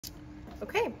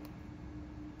Okay,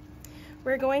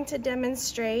 we're going to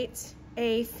demonstrate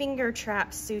a finger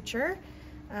trap suture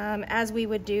as we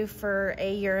would do for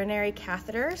a urinary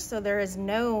catheter. So there is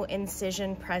no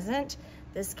incision present.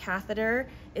 This catheter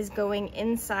is going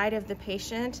inside of the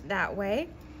patient that way.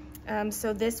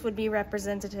 So this would be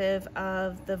representative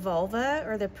of the vulva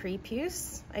or the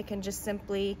prepuce. I can just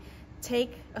simply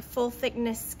take a full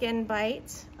thickness skin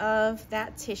bite of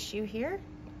that tissue here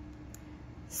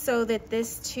so that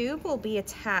this tube will be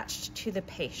attached to the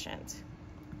patient.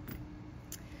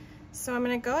 So I'm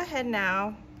going to go ahead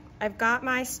now. I've got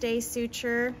my stay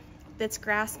suture that's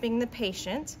grasping the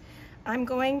patient. I'm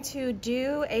going to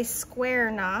do a square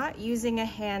knot using a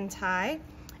hand tie.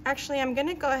 Actually, I'm going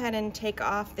to go ahead and take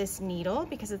off this needle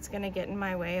because it's going to get in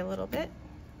my way a little bit.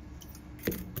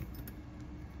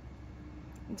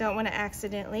 Don't want to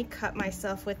accidentally cut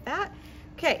myself with that.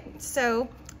 Okay, so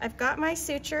I've got my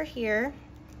suture here.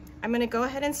 I'm going to go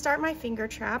ahead and start my finger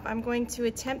trap. I'm going to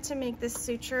attempt to make this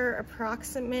suture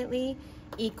approximately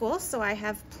equal, so I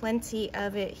have plenty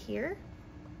of it here.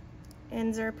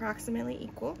 Ends are approximately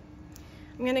equal.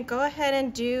 I'm going to go ahead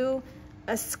and do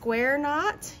a square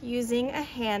knot using a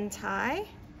hand tie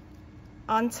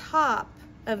on top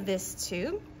of this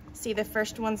tube. See, the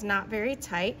first one's not very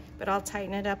tight, but I'll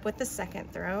tighten it up with the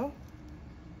second throw.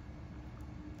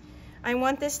 I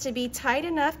want this to be tight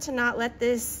enough to not let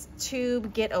this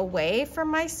tube get away from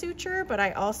my suture, but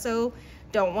I also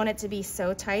don't want it to be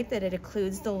so tight that it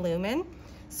occludes the lumen.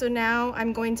 So now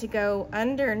I'm going to go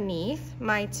underneath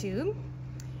my tube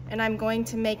and I'm going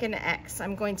to make an X.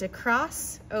 I'm going to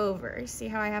cross over. See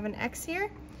how I have an X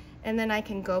here? And then I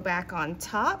can go back on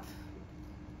top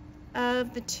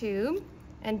of the tube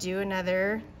and do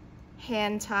another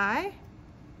hand tie,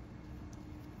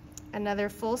 another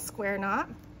full square knot.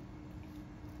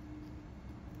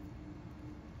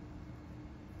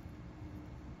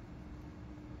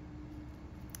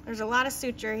 There's a lot of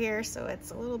suture here, so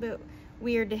it's a little bit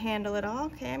weird to handle it all.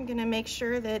 Okay, I'm gonna make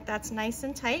sure that that's nice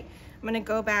and tight. I'm gonna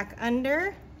go back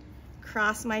under,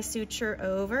 cross my suture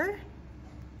over,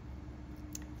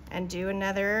 and do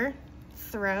another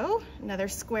throw, another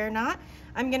square knot.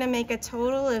 I'm gonna make a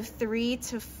total of 3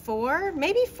 to 4,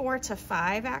 maybe 4 to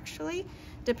 5 actually.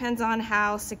 Depends on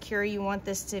how secure you want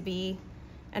this to be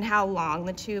and how long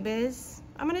the tube is.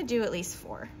 I'm gonna do at least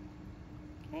 4.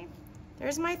 Okay,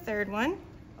 there's my third one.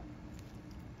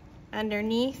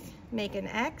 Underneath, make an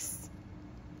X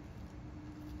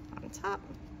on top.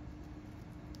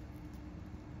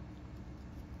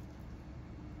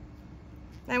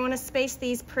 I want to space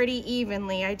these pretty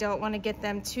evenly. I don't want to get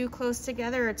them too close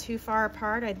together or too far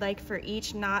apart. I'd like for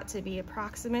each knot to be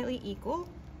approximately equal.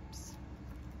 Oops.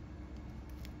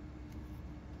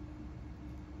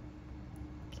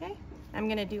 Okay, I'm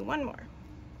going to do one more.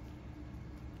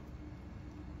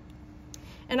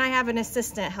 And I have an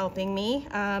assistant helping me,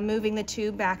 moving the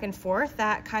tube back and forth.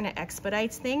 That kind of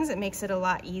expedites things. It makes it a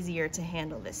lot easier to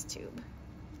handle this tube.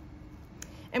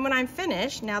 And when I'm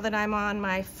finished, now that I'm on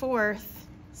my 4th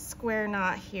square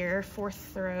knot here,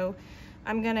 4th throw,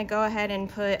 I'm gonna go ahead and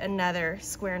put another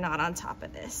square knot on top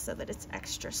of this so that it's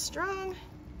extra strong.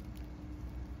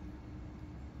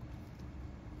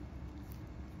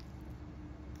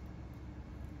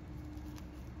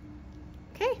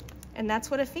 Okay. And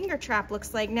that's what a finger trap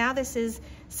looks like. Now this is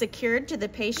secured to the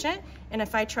patient, and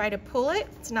if I try to pull it,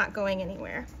 it's not going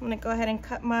anywhere. I'm gonna go ahead and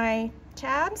cut my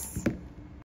tabs.